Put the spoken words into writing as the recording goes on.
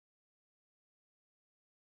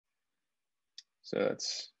So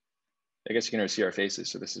that's, I guess you can already see our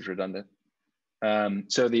faces, so this is redundant.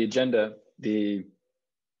 So the agenda, the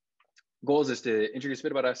goals is to introduce a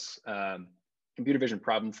bit about us, computer vision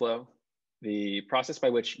problem flow, the process by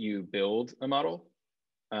which you build a model.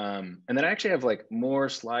 And then I actually have like more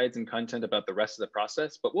slides and content about the rest of the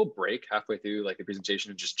process, but we'll break halfway through like the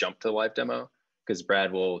presentation and just jump to the live demo because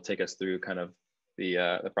Brad will take us through kind of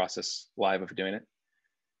the process live of doing it.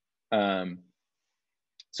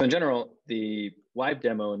 So in general, the live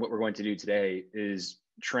demo and what we're going to do today is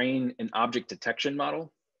train an object detection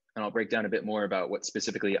model. And I'll break down a bit more about what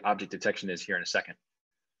specifically object detection is here in a second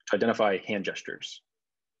to identify hand gestures.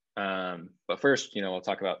 But first, I'll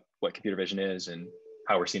talk about what computer vision is and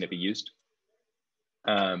how we're seeing it be used.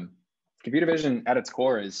 Computer vision at its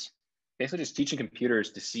core is basically just teaching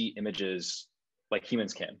computers to see images like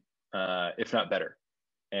humans can, if not better.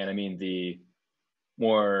 And I mean, the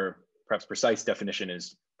more perhaps precise definition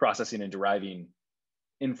is processing and deriving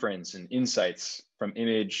inference and insights from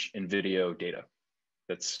image and video data.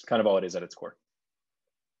 That's kind of all it is at its core.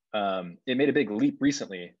 It made a big leap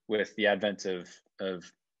recently with the advent of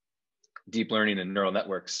deep learning and neural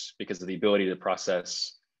networks because of the ability to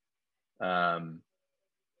process,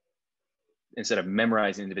 instead of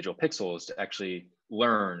memorizing individual pixels, to actually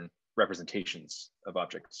learn representations of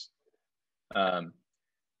objects. Now,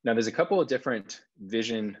 there's a couple of different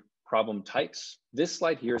vision problem types. This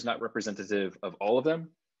slide here is not representative of all of them,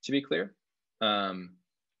 to be clear,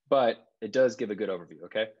 but it does give a good overview,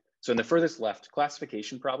 okay? So in the furthest left,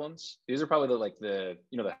 classification problems, these are probably the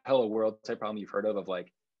hello world type problem you've heard of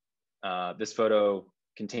like, this photo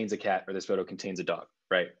contains a cat or this photo contains a dog,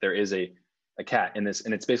 right? There is a cat in this,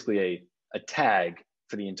 and it's basically a tag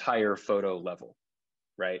for the entire photo level,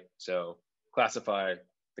 right? So classify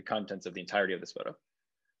the contents of the entirety of this photo.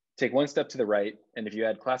 Take one step to the right, and if you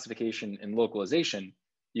add classification and localization,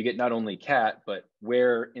 you get not only cat, but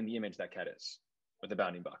where in the image that cat is, with a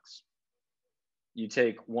bounding box. You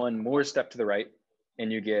take one more step to the right,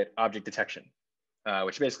 and you get object detection,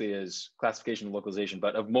 which basically is classification and localization,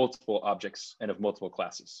 but of multiple objects and of multiple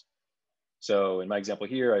classes. So in my example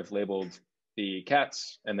here, I've labeled the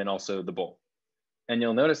cats and then also the bowl. And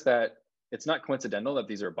you'll notice that it's not coincidental that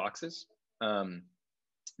these are boxes.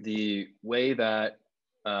 The way that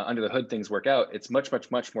under the hood things work out, it's much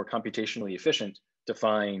more computationally efficient to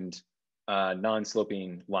find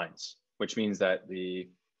non-sloping lines, which means that the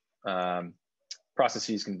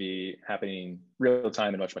processes can be happening real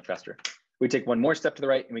time and much faster. We take one more step to the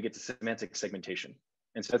right and we get to semantic segmentation.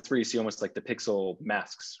 And so that's where you see almost like the pixel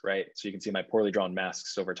masks, right? So you can see my poorly drawn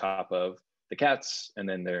masks over top of the cats and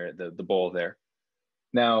then the bowl there.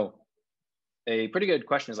 Now, a pretty good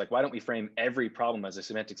question is like, why don't we frame every problem as a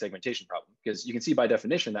semantic segmentation problem? Because you can see by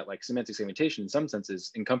definition that like semantic segmentation in some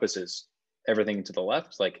senses encompasses everything to the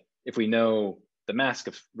left. Like if we know the mask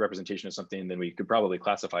of representation of something, then we could probably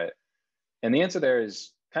classify it. And the answer there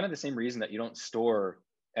is kind of the same reason that you don't store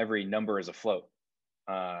every number as a float,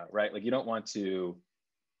 right? Like you don't want to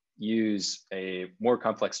use a more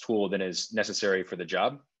complex tool than is necessary for the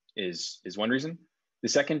job is one reason. The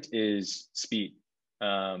second is speed.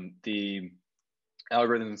 The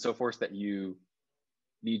algorithms and so forth that you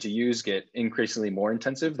need to use get increasingly more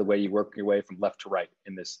intensive the way you work your way from left to right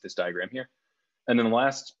in this diagram here. And then the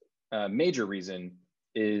last major reason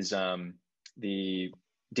is the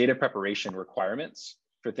data preparation requirements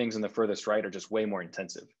for things in the furthest right are just way more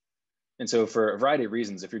intensive. And so for a variety of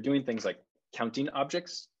reasons, if you're doing things like counting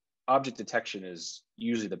objects, object detection is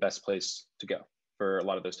usually the best place to go for a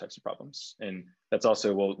lot of those types of problems. And that's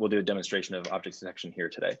also, we'll do a demonstration of object detection here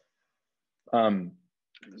today.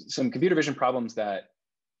 Some computer vision problems that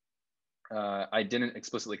I didn't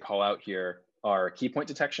explicitly call out here are key point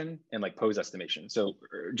detection and like pose estimation. So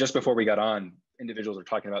just before we got on, individuals were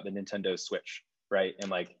talking about the Nintendo Switch, right?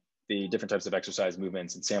 And like the different types of exercise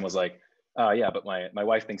movements. And Sam was like, yeah, but my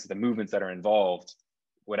wife thinks that the movements that are involved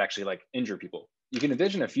would actually like injure people. You can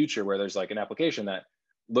envision a future where there's like an application that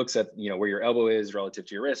looks at, where your elbow is relative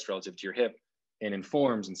to your wrist, relative to your hip, and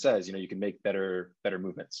informs and says, you can make better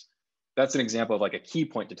movements. That's an example of like a key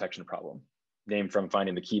point detection problem, named from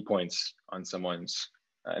finding the key points on someone's,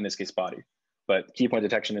 in this case, body. But key point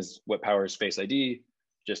detection is what powers Face ID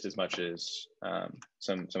just as much as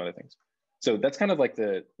some other things. So that's kind of like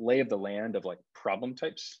the lay of the land of like problem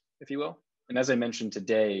types, if you will. And as I mentioned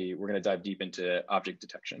today, we're going to dive deep into object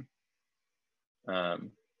detection.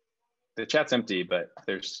 The chat's empty, but if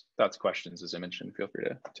there's thoughts, questions, as I mentioned, feel free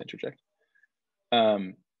to interject.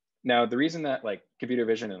 Now, the reason that like computer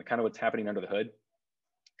vision and kind of what's happening under the hood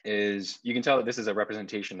is you can tell that this is a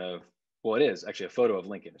representation of, well, it is actually a photo of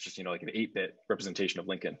Lincoln. It's just, like an 8-bit representation of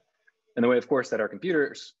Lincoln. And the way, of course, that our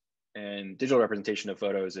computers and digital representation of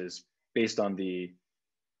photos is based on the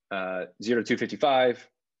 0 to 255,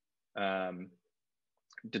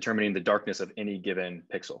 determining the darkness of any given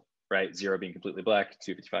pixel, right? 0 being completely black,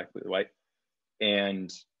 255 completely white.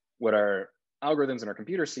 And what our algorithms in our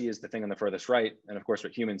computer see is the thing on the furthest right. And of course,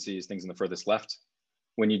 what humans see is things on the furthest left.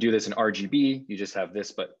 When you do this in RGB, you just have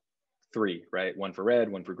this, but 3, right? 1 for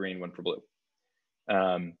red, 1 for green, 1 for blue.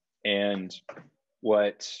 And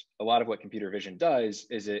what a lot of what computer vision does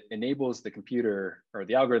is it enables the computer or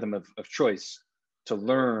the algorithm of choice to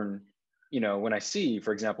learn, when I see,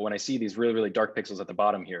 for example, when I see these really, really dark pixels at the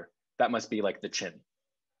bottom here, that must be like the chin,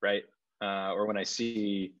 right? Or when I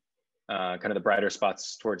see kind of the brighter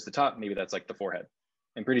spots towards the top, maybe that's like the forehead.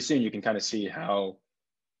 And pretty soon you can kind of see how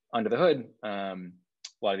under the hood, a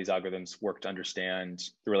lot of these algorithms work to understand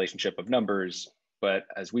the relationship of numbers, but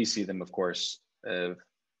as we see them, of course, of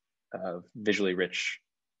visually rich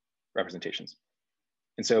representations.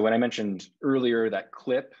 And so when I mentioned earlier that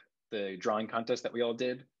clip, the drawing contest that we all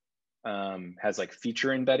did, has like feature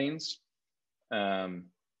embeddings. That's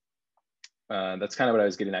kind of what I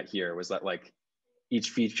was getting at here, was that like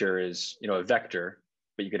each feature is, a vector,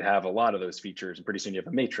 but you could have a lot of those features, and pretty soon you have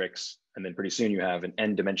a matrix, and then pretty soon you have an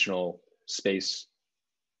n-dimensional space.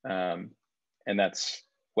 And that's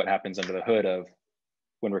what happens under the hood of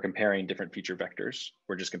when we're comparing different feature vectors.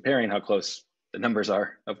 We're just comparing how close the numbers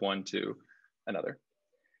are of one to another.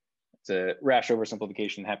 It's a rash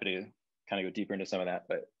oversimplification. Happy to kind of go deeper into some of that,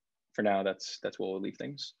 but for now, that's where we'll leave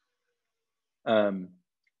things.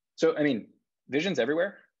 So, I mean, vision's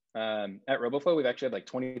everywhere. At Roboflow, we've actually had like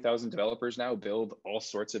 20,000 developers now build all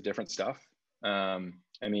sorts of different stuff.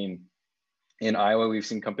 I mean, in Iowa, we've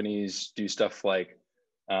seen companies do stuff like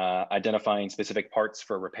identifying specific parts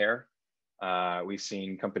for repair. We've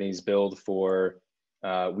seen companies build for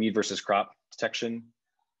weed versus crop detection.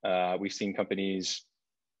 We've seen companies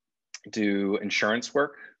do insurance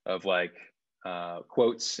work of like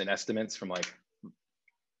quotes and estimates from like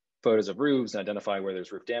photos of roofs and identify where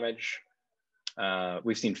there's roof damage.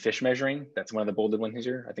 We've seen fish measuring. That's one of the bolded ones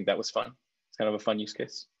here. I think that was fun. It's kind of a fun use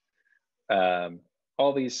case.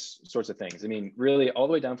 All these sorts of things. I mean, really all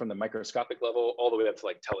the way down from the microscopic level, all the way up to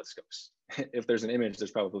like telescopes. If there's an image, there's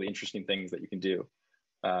probably interesting things that you can do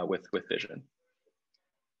with vision.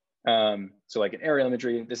 So like an aerial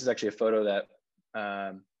imagery, this is actually a photo that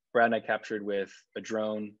Brad and I captured with a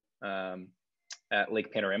drone at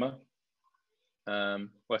Lake Panorama,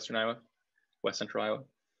 West Central Iowa.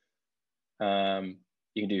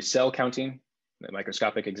 You can do cell counting, the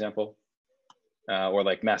microscopic example, or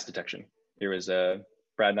like mass detection. Here was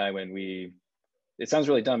Brad and I when it sounds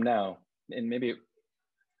really dumb now, and maybe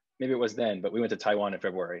it was then, but we went to Taiwan in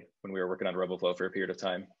February when we were working on Roboflow for a period of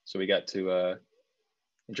time. So we got to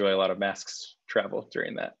enjoy a lot of masks travel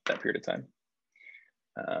during that period of time.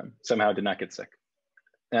 Somehow did not get sick.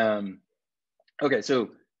 Okay, so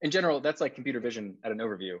in general, that's like computer vision at an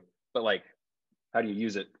overview, but like, how do you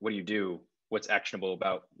use it? What do you do? What's actionable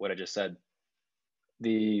about what I just said?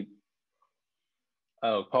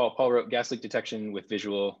 Paul wrote gas leak detection with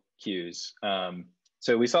visual cues.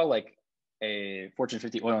 So we saw like a Fortune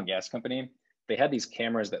 50 oil and gas company. They had these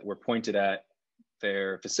cameras that were pointed at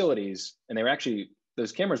their facilities, and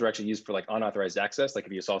those cameras were actually used for like unauthorized access. Like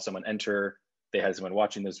if you saw someone enter, they had someone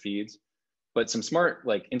watching those feeds. But some smart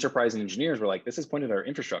like enterprise and engineers were like, this is pointed at our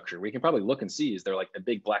infrastructure. We can probably look and see, is there like a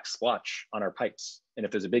big black splotch on our pipes? And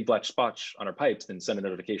if there's a big black splotch on our pipes, then send a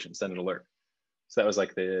notification, send an alert. So that was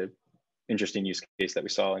like the interesting use case that we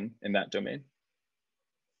saw in that domain.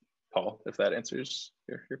 Paul, if that answers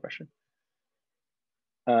your question.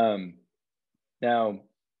 Now,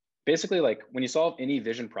 basically like when you solve any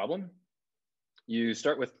vision problem, you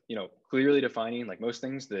start with, clearly defining, like most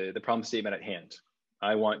things, the problem statement at hand.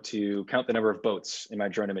 I want to count the number of boats in my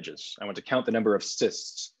drone images. I want to count the number of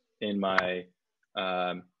cysts in my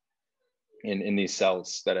in these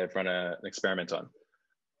cells that I've run an experiment on.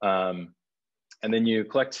 And then you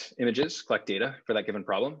collect images, collect data for that given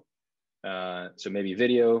problem. So maybe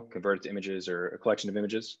video, convert it to images, or a collection of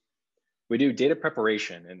images. We do data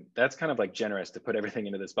preparation, and that's kind of like generous to put everything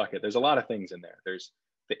into this bucket. There's a lot of things in there. There's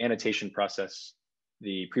the annotation process,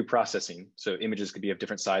 the preprocessing. So images could be of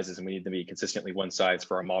different sizes, and we need to be consistently one size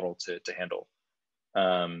for our model to handle.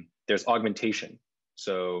 There's augmentation.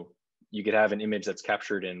 So you could have an image that's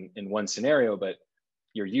captured in one scenario, but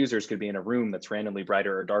your users could be in a room that's randomly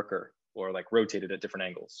brighter or darker, or like rotated at different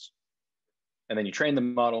angles. And then you train the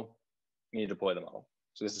model, and you deploy the model.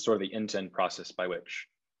 So this is sort of the end-to-end process by which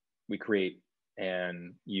we create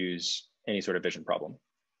and use any sort of vision problem.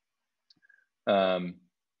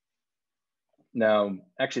 Now,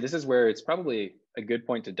 actually, this is where it's probably a good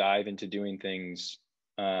point to dive into doing things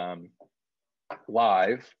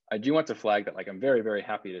live, I do want to flag that like I'm very, very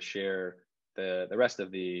happy to share the rest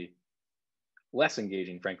of the less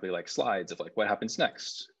engaging, frankly, like slides of like what happens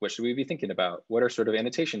next, what should we be thinking about, what are sort of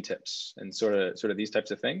annotation tips, and sort of these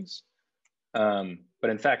types of things. But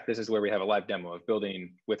in fact, this is where we have a live demo of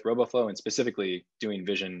building with Roboflow and specifically doing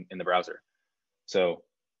vision in the browser. So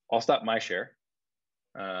I'll stop my share.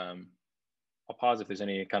 I'll pause if there's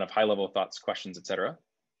any kind of high level thoughts, questions, etc.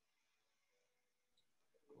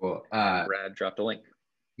 Cool. Brad dropped a link.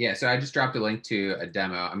 Yeah, so I just dropped a link to a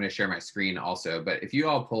demo. I'm going to share my screen also, but if you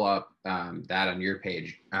all pull up that on your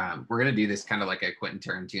page, we're going to do this kind of like a Quentin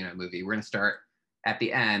Tarantino movie. We're going to start at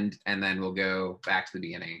the end, and then we'll go back to the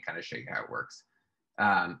beginning and kind of show you how it works.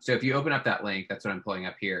 So if you open up that link, that's what I'm pulling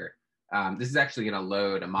up here. This is actually going to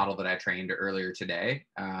load a model that I trained earlier today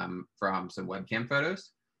from some webcam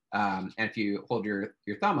photos. And if you hold your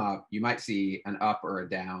thumb up, you might see an up or a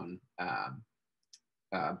down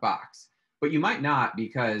box. But you might not,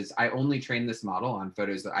 because I only trained this model on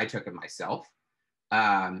photos that I took of myself.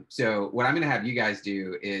 So what I'm going to have you guys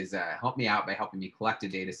do is help me out by helping me collect a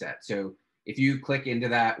data set. So if you click into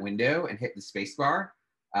that window and hit the space bar,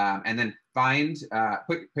 and then find,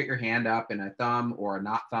 put your hand up in a thumb or a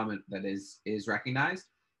not thumb that is recognized,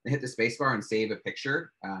 and hit the space bar and save a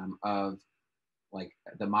picture of like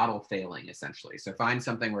the model failing, essentially. So find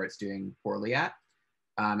something where it's doing poorly at.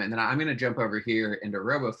 And then I'm going to jump over here into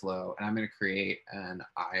Roboflow, and I'm going to create an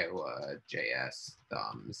IowaJS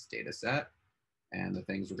thumbs data set. And the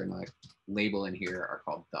things we're going to like label in here are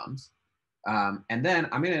called thumbs. And then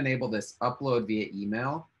I'm going to enable this upload via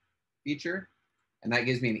email feature. And that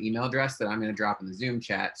gives me an email address that I'm going to drop in the Zoom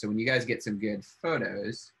chat. So when you guys get some good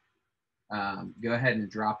photos, go ahead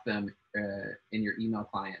and drop them in your email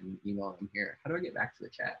client and email them here. How do I get back to the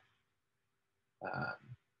chat?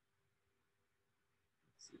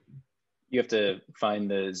 You have to find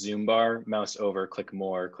the Zoom bar, mouse over, click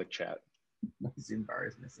more, click chat. My Zoom bar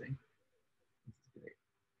is missing. This is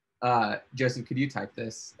great. Joseph, could you type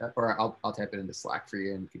this, or I'll type it into Slack for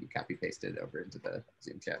you, and could you copy paste it over into the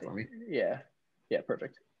Zoom chat for me? Yeah,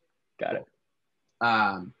 perfect. Got it.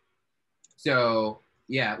 So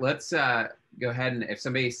yeah, let's go ahead, and if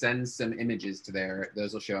somebody sends some images to there,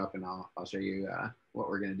 those will show up, and I'll show you what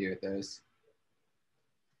we're going to do with those.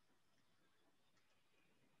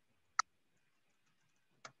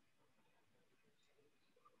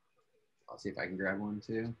 I'll see if I can grab one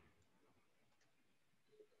too.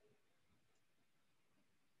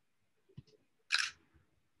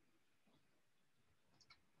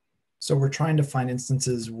 So we're trying to find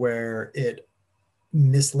instances where it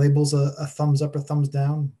mislabels a thumbs up or thumbs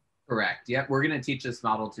down. Correct. Yep. We're going to teach this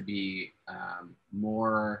model to be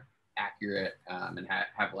more accurate and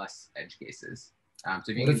have less edge cases. So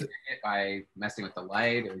if you can get it by messing with the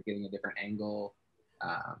light or getting a different angle.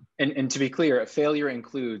 And to be clear, a failure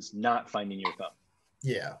includes not finding your thumb.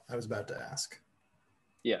 Yeah, I was about to ask.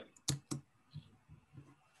 Yeah.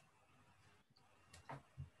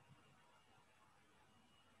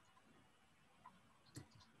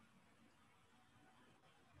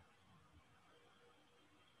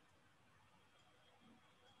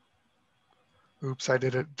 Oops, I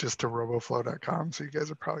did it just to roboflow.com, so you guys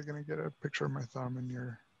are probably going to get a picture of my thumb in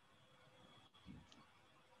your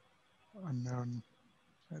unknown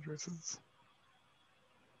addresses.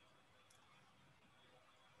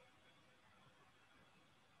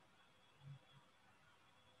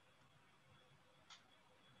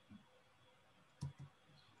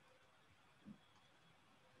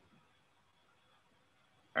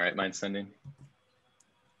 All right, mine's sending.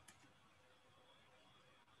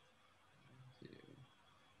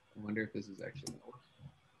 I wonder if this is actually going to work.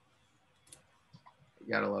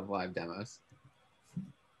 You gotta love live demos.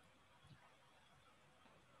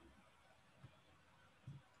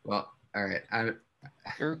 Well, all right.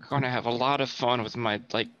 You're going to have a lot of fun with my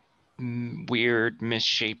like weird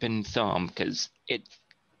misshapen thumb, because it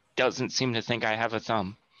doesn't seem to think I have a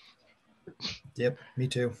thumb. Yep, me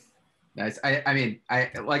too. Nice. I mean,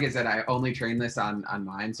 like I said, I only trained this on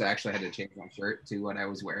mine, so I actually had to change my shirt to what I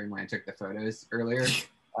was wearing when I took the photos earlier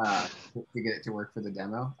to get it to work for the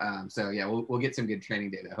demo. So yeah, we'll get some good training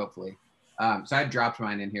data, hopefully. So I dropped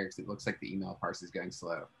mine in here because it looks like the email parse is going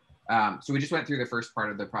slow. So we just went through the first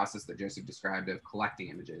part of the process that Joseph described of collecting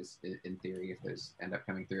images, in theory, if those end up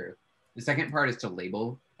coming through. The second part is to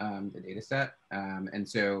label the data set. And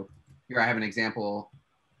so here I have an example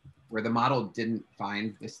where the model didn't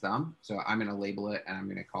find this thumb. So I'm gonna label it, and I'm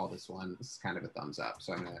gonna call this one, this is kind of a thumbs up.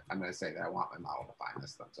 So I'm gonna say that I want my model to find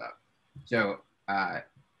this thumbs up. So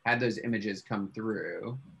had those images come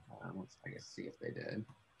through, let's, I guess, see if they did.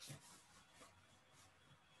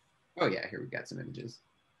 Oh yeah, here we've got some images.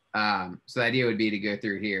 So the idea would be to go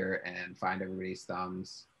through here and find everybody's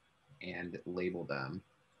thumbs and label them.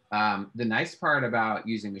 The nice part about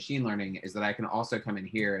using machine learning is that I can also come in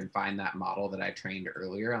here and find that model that I trained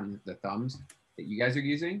earlier on the thumbs that you guys are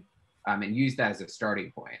using, and use that as a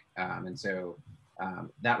starting point. And so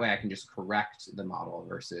that way I can just correct the model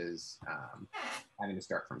versus having to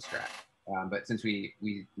start from scratch. But since we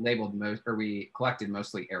labeled we collected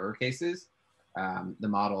mostly error cases, the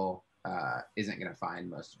model isn't going to find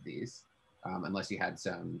most of these unless you had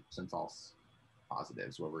some false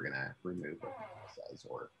positives where we're going to remove what it says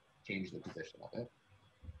or change the position of it.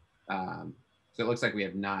 So it looks like we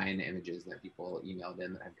have 9 images that people emailed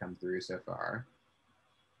in that have come through so far.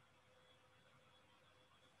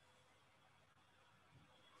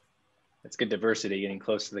 That's good diversity, getting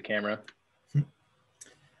close to the camera.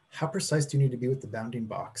 How precise do you need to be with the bounding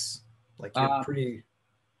box? Like you're pretty...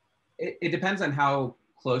 It depends on how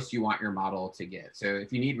close you want your model to get. So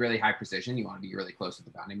if you need really high precision, you want to be really close with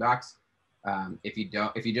the bounding box. If you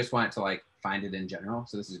just want it to like find it in general,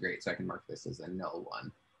 so this is great. So I can mark this as a null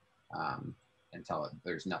one and tell it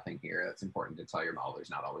there's nothing here. That's important to tell your model there's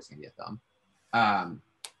not always going to be a thumb.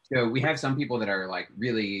 So we have some people that are like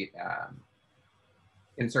really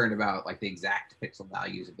concerned about like the exact pixel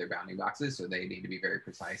values of their bounding boxes. So they need to be very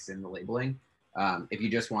precise in the labeling. If you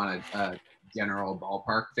just want a general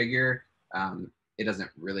ballpark figure, it doesn't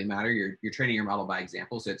really matter. You're training your model by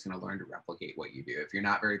example, so it's going to learn to replicate what you do. If you're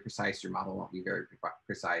not very precise, your model won't be very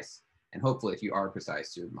precise. And hopefully, if you are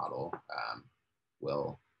precise, your model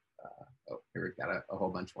will. Oh, here we've got a whole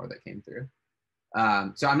bunch more that came through.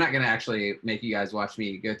 So I'm not going to actually make you guys watch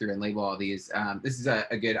me go through and label all these. This is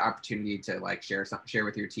a good opportunity to like share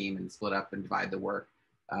with your team and split up and divide the work.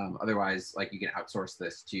 Otherwise, like you can outsource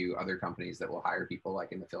this to other companies that will hire people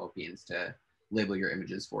like in the Philippines to label your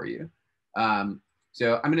images for you.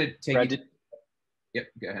 So I'm going to take. Brad, yep,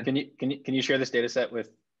 go ahead. Can you share this data set with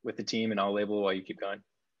the team and I'll label while you keep going?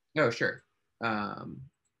 Oh, sure. Yeah.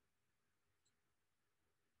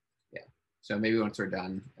 So maybe once we're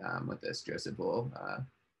done with this, Joseph will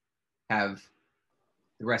have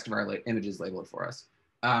the rest of our images labeled for us.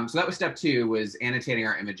 So that was step 2, was annotating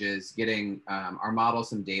our images, getting our model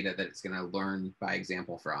some data that it's going to learn by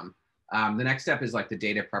example from. The next step is like the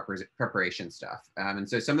data preparation stuff. And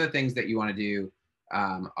so some of the things that you want to do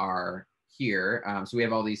are here. So we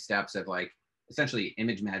have all these steps of like essentially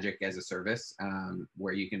image magic as a service,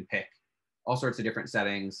 where you can pick all sorts of different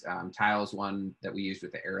settings. Tiles one that we used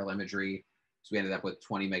with the aerial imagery. So we ended up with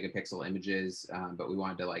 20 megapixel images, but we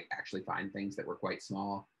wanted to like actually find things that were quite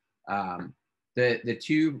small. The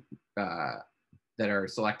 2 that are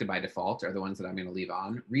selected by default are the ones that I'm going to leave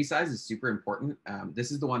on. Resize is super important.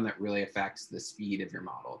 This is the one that really affects the speed of your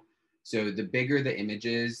model. So the bigger the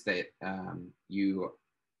images that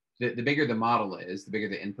the bigger the model is, the bigger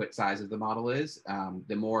the input size of the model is,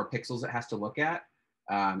 the more pixels it has to look at,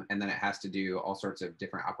 and then it has to do all sorts of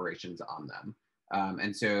different operations on them.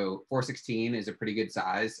 And so 416 is a pretty good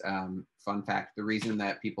size. Fun fact, the reason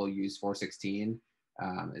that people use 416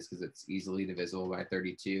 is because it's easily divisible by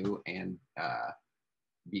 32, and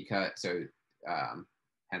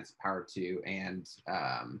hence power of 2, and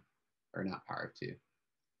or not power of 2.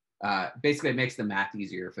 Basically, it makes the math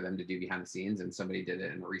easier for them to do behind the scenes, and somebody did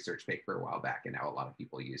it in a research paper a while back, and now a lot of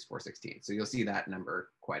people use 416. So you'll see that number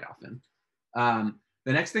quite often.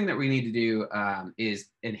 The next thing that we need to do is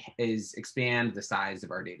expand the size of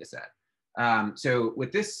our data set. So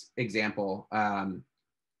with this example,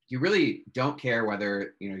 you really don't care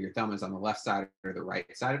whether your thumb is on the left side or the right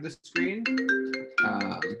side of the screen.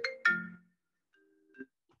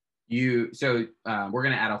 We're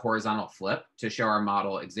going to add a horizontal flip to show our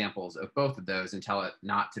model examples of both of those and tell it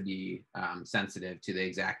not to be sensitive to the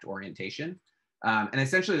exact orientation. And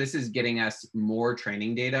essentially, this is getting us more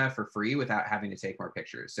training data for free without having to take more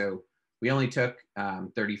pictures. So we only took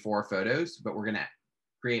 34 photos, but we're going to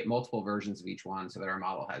create multiple versions of each one so that our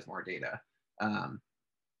model has more data.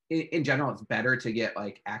 In general, it's better to get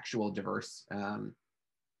like actual diverse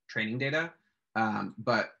training data,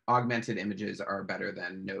 but augmented images are better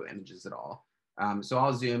than no images at all. So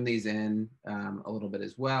I'll zoom these in a little bit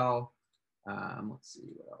as well. Let's see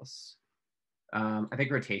what else. I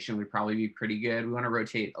think rotation would probably be pretty good. We want to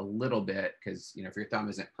rotate a little bit because if your thumb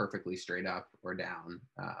isn't perfectly straight up or down,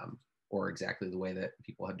 or exactly the way that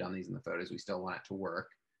people have done these in the photos, we still want it to work.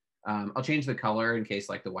 I'll change the color in case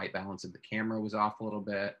like the white balance of the camera was off a little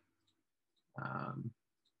bit. Let's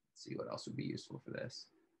see what else would be useful for this.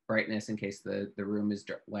 Brightness in case the room is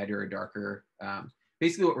lighter or darker.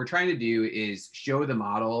 Basically what we're trying to do is show the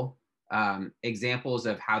model examples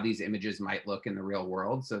of how these images might look in the real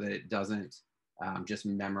world so that it doesn't just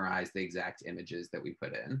memorize the exact images that we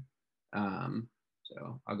put in.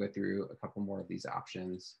 So I'll go through a couple more of these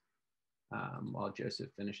options while Joseph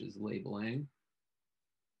finishes labeling.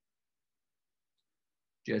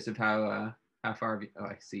 Joseph, how far have you? Oh,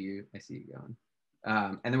 I see you going.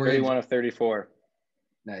 And then we're 31 of 34.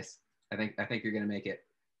 Nice. I think you're going to make it.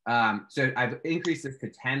 So I've increased this to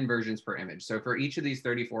 10 versions per image. So for each of these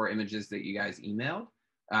 34 images that you guys emailed,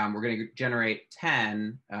 we're going to generate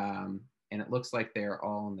 10, and it looks like they're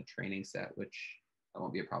all in the training set, which that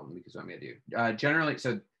won't be a problem because what I'm going to do. Generally,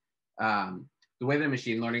 so the way that a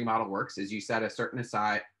machine learning model works is you set a certain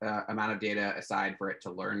amount of data aside for it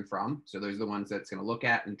to learn from. So those are the ones that it's going to look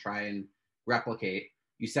at and try and replicate.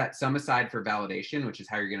 You set some aside for validation, which is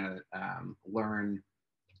how you're going to learn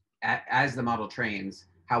as the model trains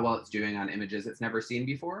how well it's doing on images it's never seen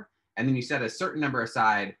before. And then you set a certain number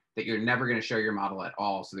aside that you're never going to show your model at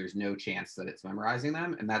all. So there's no chance that it's memorizing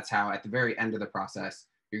them. And that's how at the very end of the process,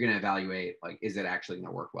 you're going to evaluate, like, is it actually going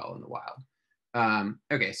to work well in the wild?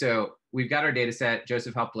 Okay, so we've got our data set.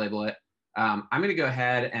 Joseph helped label it. I'm going to go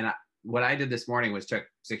ahead and what I did this morning was took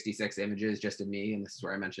 66 images just of me. And this is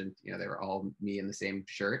where I mentioned, you know, they were all me in the same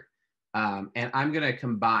shirt. And I'm going to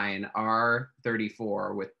combine our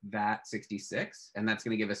 34 with that 66, and that's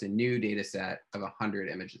going to give us a new data set of 100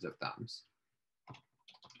 images of thumbs.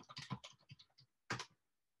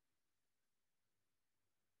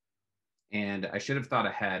 And I should have thought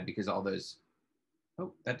ahead because all those,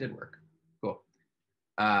 oh, that did work. Cool.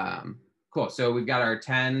 Cool. So we've got our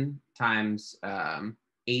 10 times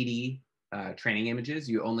 80 training images.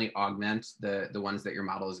 You only augment the ones that your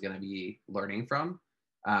model is going to be learning from.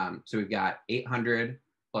 So we've got 800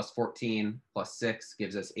 plus 14 plus 6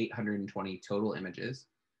 gives us 820 total images.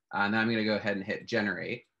 Now I'm going to go ahead and hit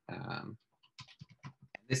generate.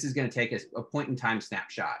 This is going to take us a point in time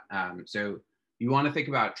snapshot. So you want to think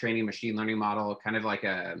about training a machine learning model kind of like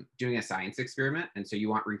doing a science experiment. And so you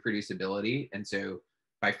want reproducibility. And so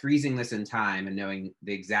by freezing this in time and knowing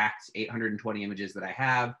the exact 820 images that I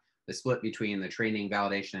have, the split between the training,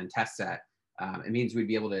 validation, and test set, it means we'd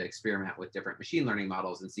be able to experiment with different machine learning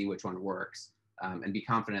models and see which one works, and be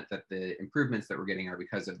confident that the improvements that we're getting are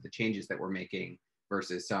because of the changes that we're making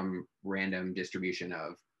versus some random distribution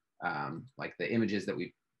of like the images that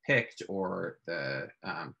we picked or the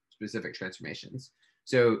specific transformations.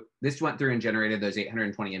 So this went through and generated those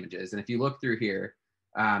 820 images. And if you look through here,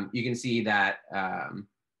 you can see that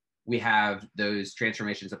we have those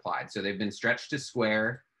transformations applied. So they've been stretched to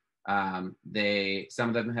square. Some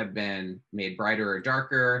of them have been made brighter or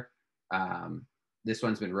darker. This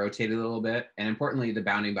one's been rotated a little bit. And importantly, the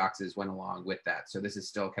bounding boxes went along with that. So this is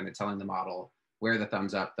still kind of telling the model where the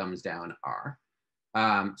thumbs up, thumbs down are.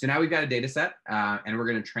 So now we've got a data set and we're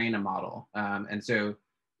going to train a model. And so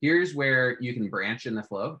here's where you can branch in the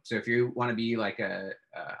flow. So if you want to be like an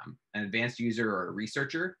advanced user or a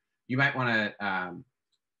researcher, you might want to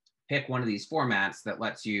pick one of these formats that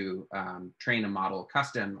lets you train a model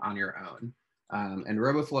custom on your own. And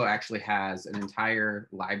Roboflow actually has an entire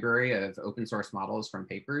library of open source models from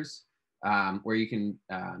papers where you can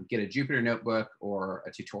get a Jupyter notebook or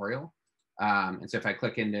a tutorial. And so if I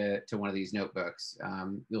click into one of these notebooks,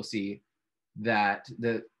 you'll see that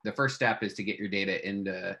the first step is to get your data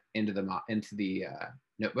into the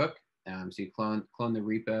notebook. So you clone the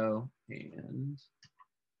repo, and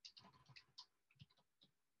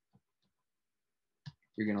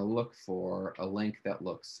you're going to look for a link that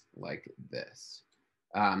looks like this.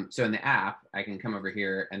 So in the app, I can come over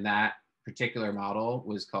here, and that particular model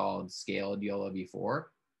was called Scaled YOLO v4.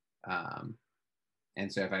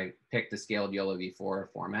 And so if I pick the Scaled YOLO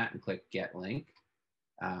v4 format and click Get Link,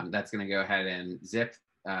 that's going to go ahead and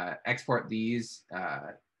export these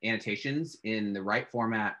annotations in the right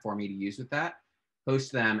format for me to use with that,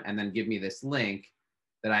 post them, and then give me this link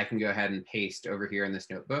that I can go ahead and paste over here in this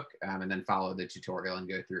notebook, and then follow the tutorial and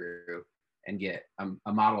go through and get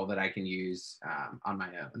a model that I can use on my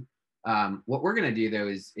own. What we're going to do, though,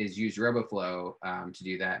 is use Roboflow to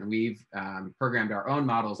do that. And we've programmed our own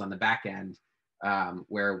models on the back end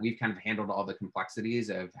where we've kind of handled all the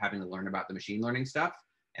complexities of having to learn about the machine learning stuff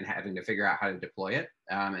and having to figure out how to deploy it.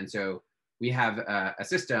 And so we have a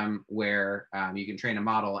system where you can train a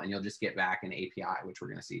model and you'll just get back an API, which we're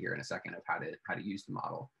going to see here in a second, of how to use the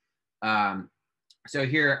model. So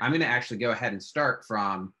here, I'm going to actually go ahead and start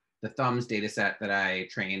from the thumbs data set that I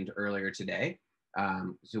trained earlier today.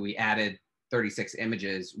 So we added 36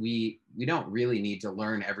 images. We don't really need to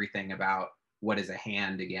learn everything about what is a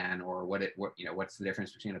hand again, or what's the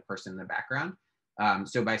difference between a person and a background.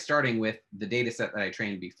 So by starting with the data set that I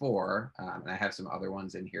trained before, and I have some other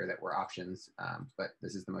ones in here that were options, but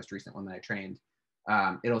this is the most recent one that I trained,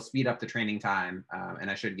 it'll speed up the training time, and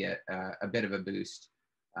I should get a bit of a boost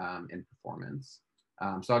in performance.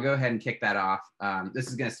 So I'll go ahead and kick that off. This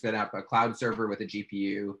is going to spin up a cloud server with a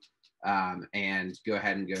GPU, and go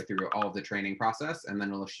ahead and go through all of the training process, and then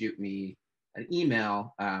it'll shoot me an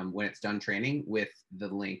email when it's done training with the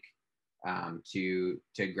link to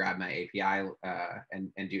grab my API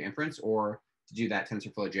and do inference, or to do that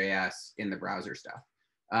TensorFlow.js in the browser stuff.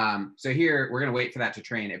 So here, we're going to wait for that to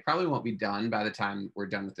train. It probably won't be done by the time we're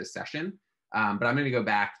done with this session, but I'm going to go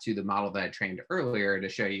back to the model that I trained earlier to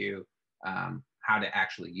show you how to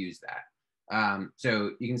actually use that.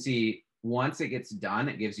 So you can see once it gets done,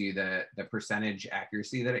 it gives you the percentage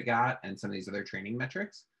accuracy that it got and some of these other training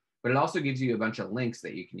metrics, but it also gives you a bunch of links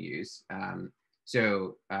that you can use.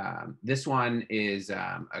 So this one is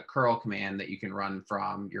a curl command that you can run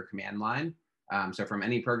from your command line. So from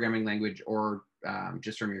any programming language or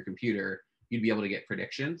just from your computer, you'd be able to get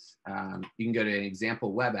predictions. You can go to an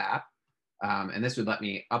example web app, and this would let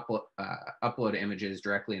me upload images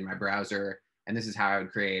directly in my browser. And this is how I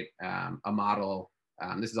would create a model.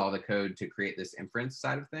 This is all the code to create this inference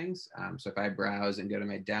side of things. So if I browse and go to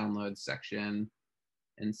my downloads section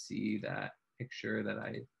and see that picture that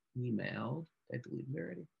I emailed, I deleted it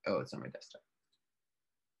already. Oh, it's on my desktop.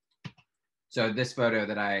 So this photo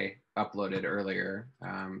that I uploaded earlier,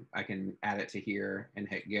 I can add it to here and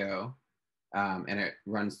hit go. And it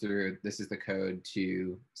runs through, this is the code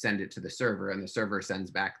to send it to the server, and the server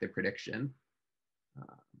sends back the prediction.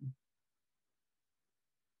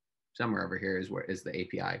 Somewhere over here is the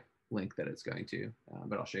API link that it's going to,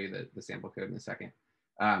 but I'll show you the sample code in a second.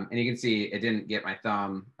 And you can see it didn't get my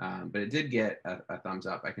thumb, but it did get a thumbs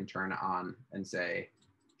up. I can turn it on and say,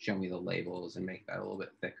 show me the labels, and make that a little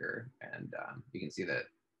bit thicker. And you can see that,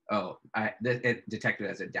 oh, it detected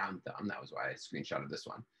as a down thumb. That was why I screenshotted this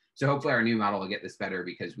one. So hopefully our new model will get this better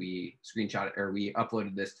because we screenshot or we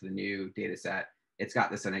uploaded this to the new data set. It's got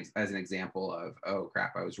this as an example of, oh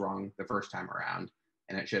crap, I was wrong the first time around,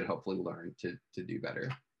 and it should hopefully learn to do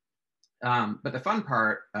better. But the fun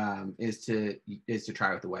part is to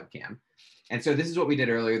try with the webcam. And so this is what we did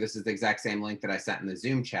earlier. This is the exact same link that I sent in the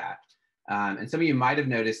Zoom chat. And some of you might have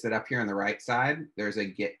noticed that up here on the right side, there's a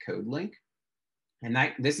get code link. And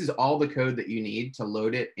this is all the code that you need to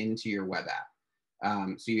load it into your web app.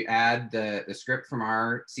 So you add the script from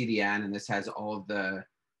our CDN, and this has all of the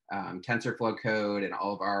TensorFlow code and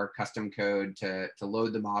all of our custom code to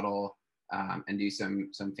load the model and do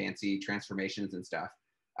some fancy transformations and stuff.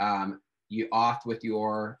 You auth with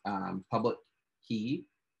your public key.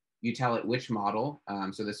 You tell it which model.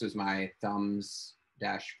 So this was my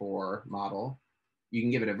thumbs-4 model. You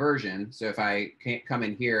can give it a version. So if I can't come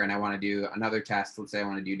in here and I want to do another test, let's say I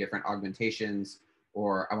want to do different augmentations,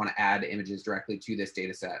 or I want to add images directly to this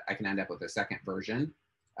data set, I can end up with a second version.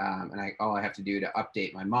 And all I have to do to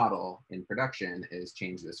update my model in production is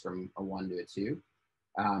change this from a 1 to a 2.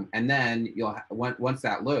 And then once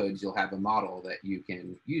that loads, you'll have a model that you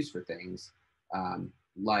can use for things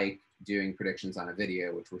like doing predictions on a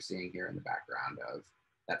video, which we're seeing here in the background of,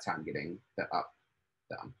 that's how I'm getting the up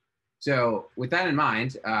thumb. So with that in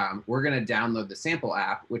mind, we're going to download the sample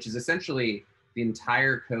app, which is essentially the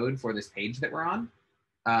entire code for this page that we're on.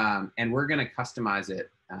 And we're going to customize it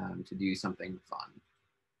to do something fun.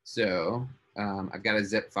 So I've got a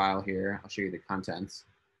zip file here. I'll show you the contents.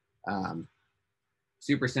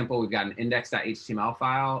 Super simple. We've got an index.html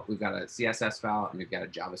file, we've got a CSS file, and we've got a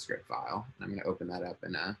JavaScript file. And I'm going to open that up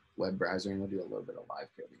in a web browser, and we'll do a little bit of live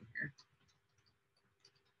coding here.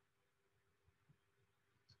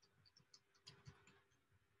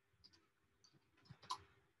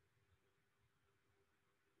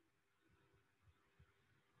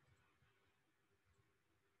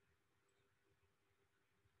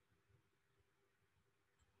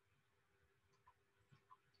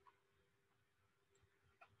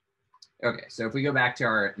 Okay, so if we go back to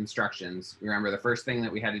our instructions, remember the first thing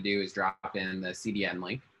that we had to do is drop in the CDN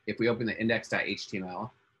link. If we open the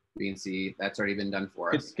index.html, we can see that's already been done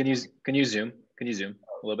for us. Can you zoom? Can you zoom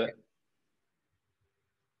a little bit?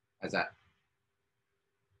 How's that?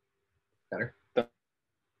 Better?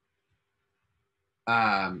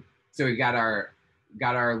 So we got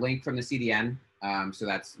our link from the CDN. So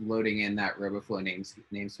that's loading in that Roboflow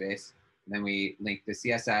namespace. And then we link the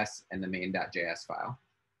CSS and the main.js file.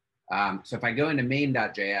 So if I go into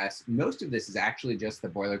main.js, most of this is actually just the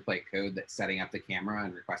boilerplate code that's setting up the camera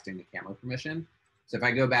and requesting the camera permission. So if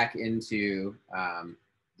I go back into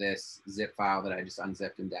this zip file that I just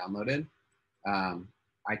unzipped and downloaded,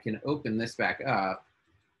 I can open this back up.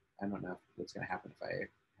 I don't know what's going to happen if I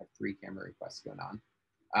have 3 camera requests going on.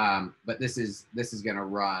 But this is going to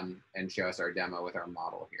run and show us our demo with our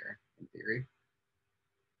model here in theory.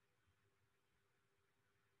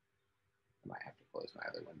 close my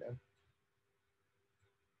other window.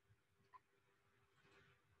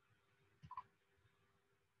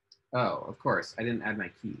 Oh, of course, I didn't add my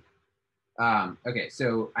key. Okay,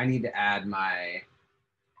 so I need to add my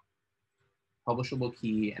publishable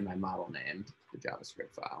key and my model name to the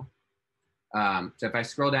JavaScript file. So if I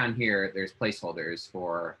scroll down here, there's placeholders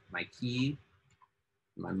for my key,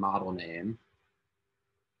 my model name,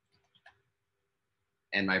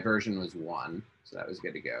 and my version was 1, so that was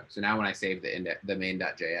good to go. So now when I save the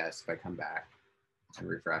main.js, if I come back and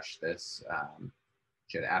refresh this,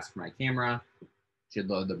 should ask for my camera, should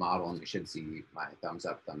load the model, and we should see my thumbs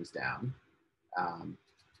up, thumbs down.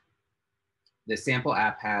 The sample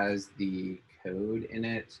app has the code in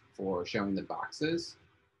it for showing the boxes.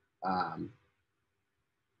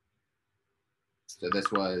 So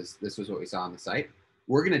this was what we saw on the site.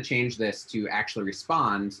 We're going to change this to actually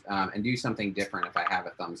respond and do something different if I have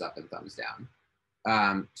a thumbs up and thumbs down.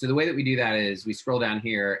 So the way that we do that is we scroll down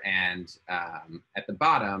here, and at the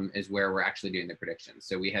bottom is where we're actually doing the predictions.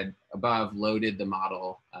 So we had above loaded the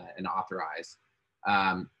model and authorize.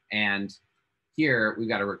 And here we've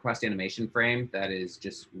got a request animation frame that is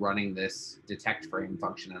just running this detect frame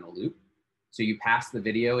function in a loop. So you pass the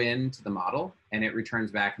video into the model, and it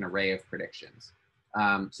returns back an array of predictions.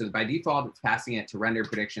 So by default, it's passing it to render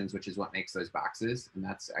predictions, which is what makes those boxes. And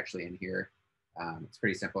that's actually in here. It's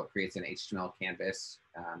pretty simple. It creates an HTML canvas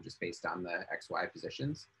just based on the XY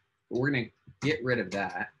positions. But we're going to get rid of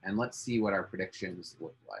that, and let's see what our predictions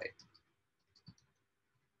look like.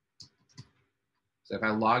 So if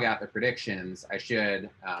I log out the predictions, I should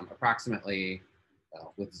approximately,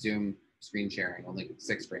 well, with Zoom screen sharing, only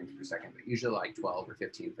 6 frames per second, but usually like 12 or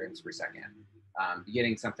 15 frames per second. Be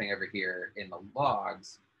getting something over here in the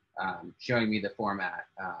logs showing me the format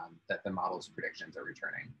that the model's predictions are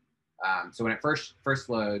returning. So when it first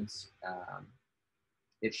loads,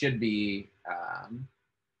 it should be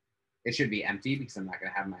empty because I'm not going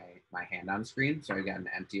to have my hand on screen. So I've got an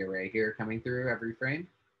empty array here coming through every frame.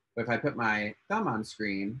 But if I put my thumb on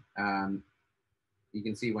screen, you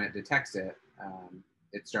can see when it detects it,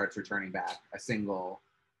 it starts returning back a single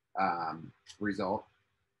result.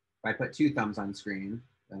 If I put 2 thumbs on screen,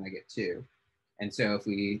 then I get 2. And so if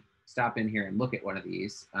we stop in here and look at one of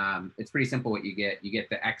these, it's pretty simple what you get. You get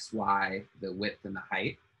the X, Y, the width, and the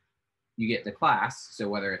height. You get the class, so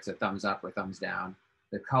whether it's a thumbs up or thumbs down,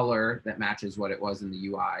 the color that matches what it was in the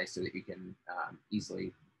UI so that you can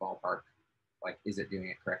easily ballpark, like, is it doing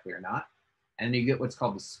it correctly or not? And then you get what's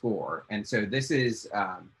called the score. And so this is,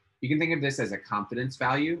 you can think of this as a confidence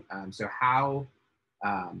value. So how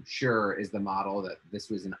sure is the model that this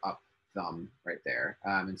was an up thumb right there?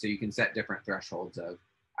 And so you can set different thresholds of,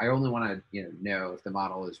 I only want to know if the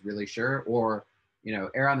model is really sure, or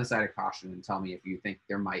err on the side of caution and tell me if you think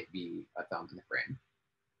there might be a thumb in the frame.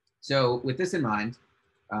 So with this in mind,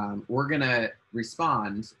 we're going to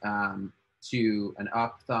respond to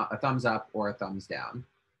a thumbs up or a thumbs down.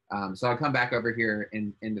 So I'll come back over here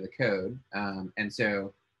into the code. And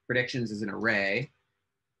so predictions is an array.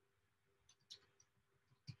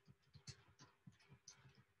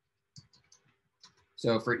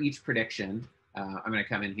 So for each prediction, I'm going to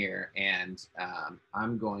come in here, and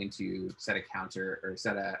I'm going to set a counter, or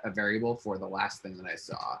set a variable for the last thing that I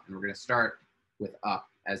saw. And we're going to start with up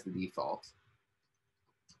as the default.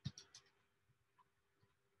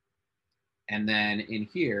 And then in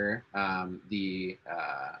here, the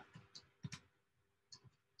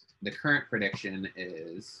current prediction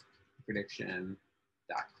is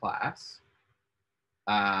prediction.class.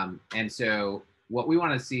 And so what we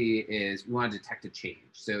want to see is we want to detect a change.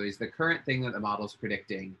 So is the current thing that the model is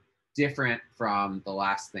predicting different from the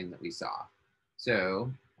last thing that we saw?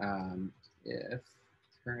 So if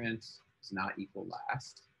current is not equal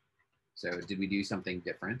last, so did we do something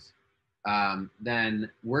different?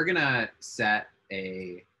 Then we're gonna set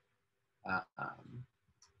a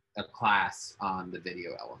class on the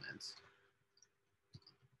video element.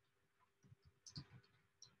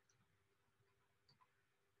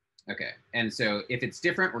 Okay, and so if it's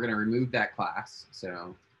different, we're gonna remove that class.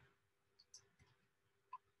 So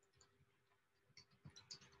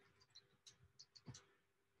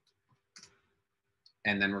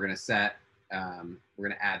and then we're gonna set, we're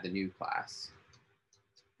gonna add the new class.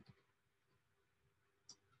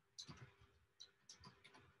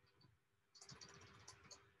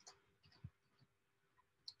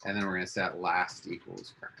 And then we're going to set last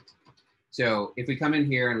equals current. So if we come in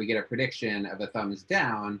here and we get a prediction of a thumbs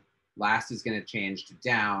down, last is going to change to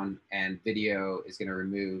down, and video is going to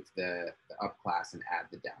remove the up class and add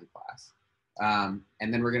the down class.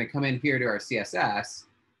 And then we're going to come in here to our CSS,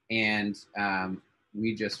 and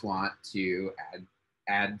we just want to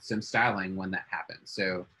add some styling when that happens.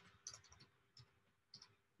 So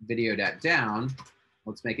video.down,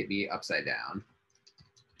 let's make it be upside down.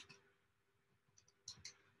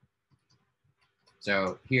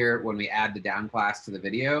 So here, when we add the down class to the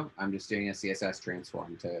video, I'm just doing a CSS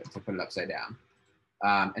transform to put it upside down.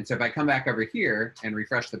 And so if I come back over here and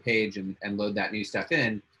refresh the page and load that new stuff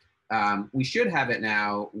in, we should have it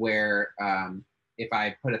now where if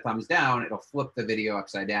I put a thumbs down, it'll flip the video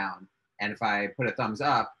upside down. And if I put a thumbs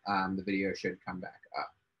up, the video should come back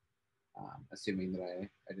up, assuming that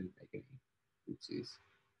I didn't make any oopsies.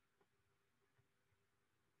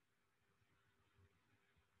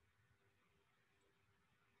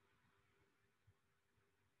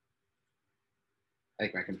 I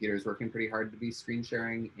think my computer is working pretty hard to be screen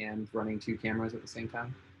sharing and running 2 cameras at the same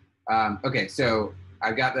time. Okay, so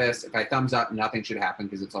I've got this. If I thumbs up, nothing should happen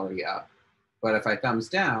because it's already up. But if I thumbs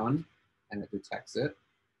down and it detects it,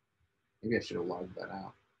 maybe I should have logged that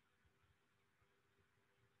out.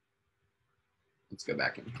 Let's go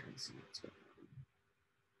back in here and see what's going on.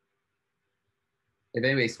 If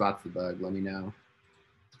anybody spots the bug, let me know.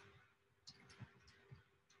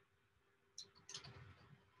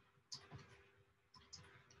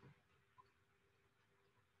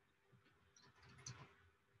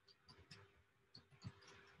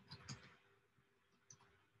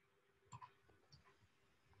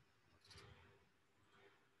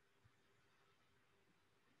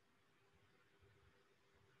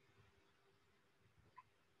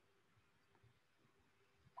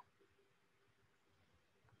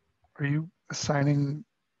 Are you assigning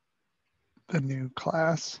the new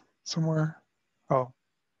class somewhere? Oh,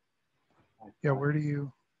 yeah, where do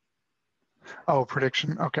you? Oh,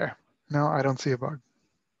 prediction, okay. No, I don't see a bug.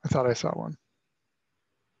 I thought I saw one.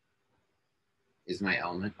 Is my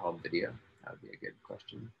element called video? That would be a good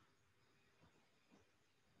question.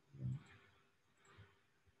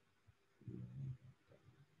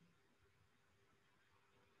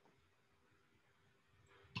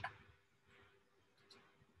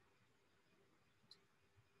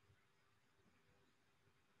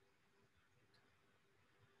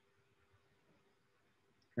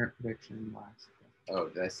 Current prediction last. Oh,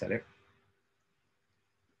 did I set it?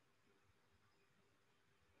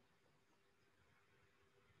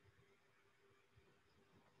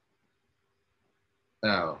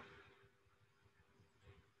 Oh.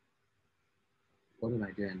 What am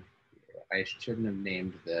I doing? I shouldn't have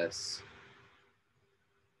named this.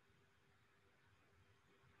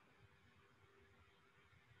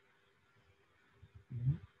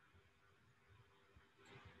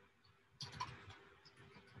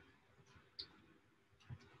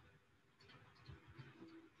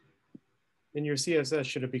 In your CSS,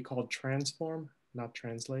 should it be called transform, not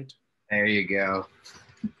translate? There you go.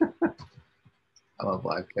 I love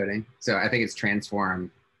live coding. So I think it's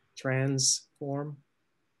transform. Transform.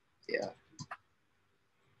 Yeah.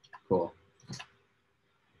 Cool.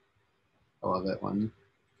 I love it when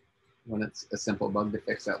it's a simple bug to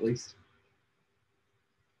fix at least.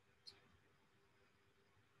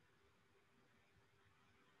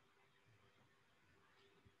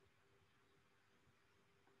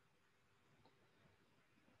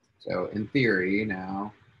 So in theory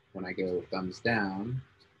now, when I go thumbs down,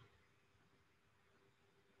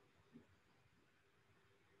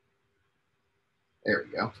 there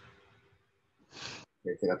we go.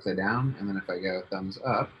 Take it upside down, and then if I go thumbs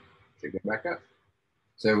up, it should go back up.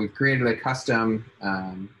 So we've created a custom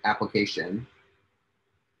application.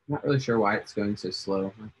 Not really sure why it's going so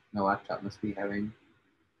slow. My laptop must be having,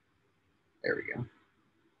 there we go.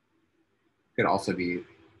 Could also be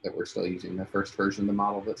that we're still using the first version of the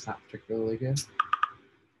model that's not particularly good.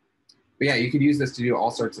 But yeah, you could use this to do all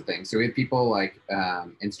sorts of things. So we have people like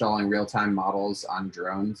installing real-time models on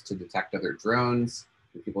drones to detect other drones.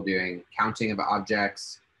 We have people doing counting of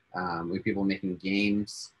objects. We have people making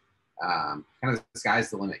games. Kind of the sky's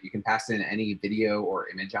the limit. You can pass in any video or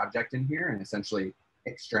image object in here and essentially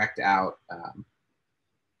extract out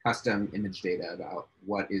custom image data about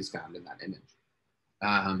what is found in that image.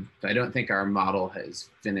 So I don't think our model has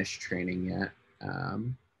finished training yet.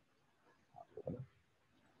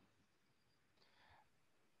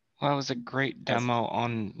 Well, it was a great demo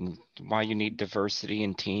on why you need diversity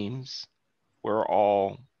in teams. We're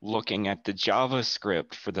all looking at the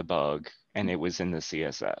JavaScript for the bug, and it was in the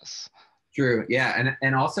CSS. True, yeah,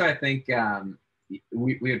 and also I think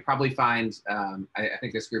we would probably find, I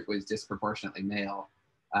think this group was disproportionately male.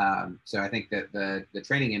 So I think that the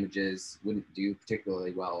training images wouldn't do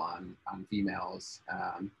particularly well on females.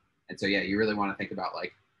 And so, yeah, you really want to think about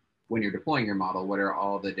like when you're deploying your model, what are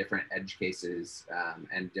all the different edge cases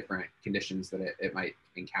and different conditions that it might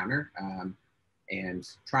encounter. and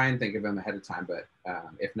try and think of them ahead of time. But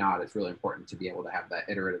if not, it's really important to be able to have that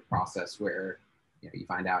iterative process where you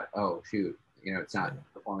find out, oh shoot, it's not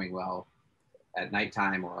performing well at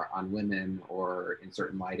nighttime or on women or in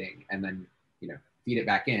certain lighting, and then feed it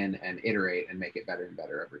back in and iterate and make it better and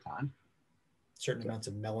better over time. Certain amounts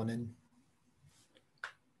of melanin.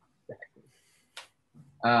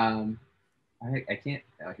 I can't.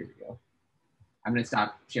 Oh, here we go. I'm going to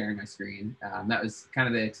stop sharing my screen. That was kind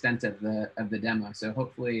of the extent of the demo. So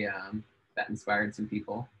hopefully that inspired some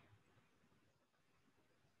people.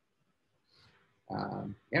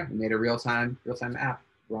 Yeah, we made a real-time app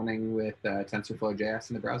running with TensorFlow.js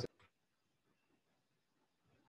in the browser.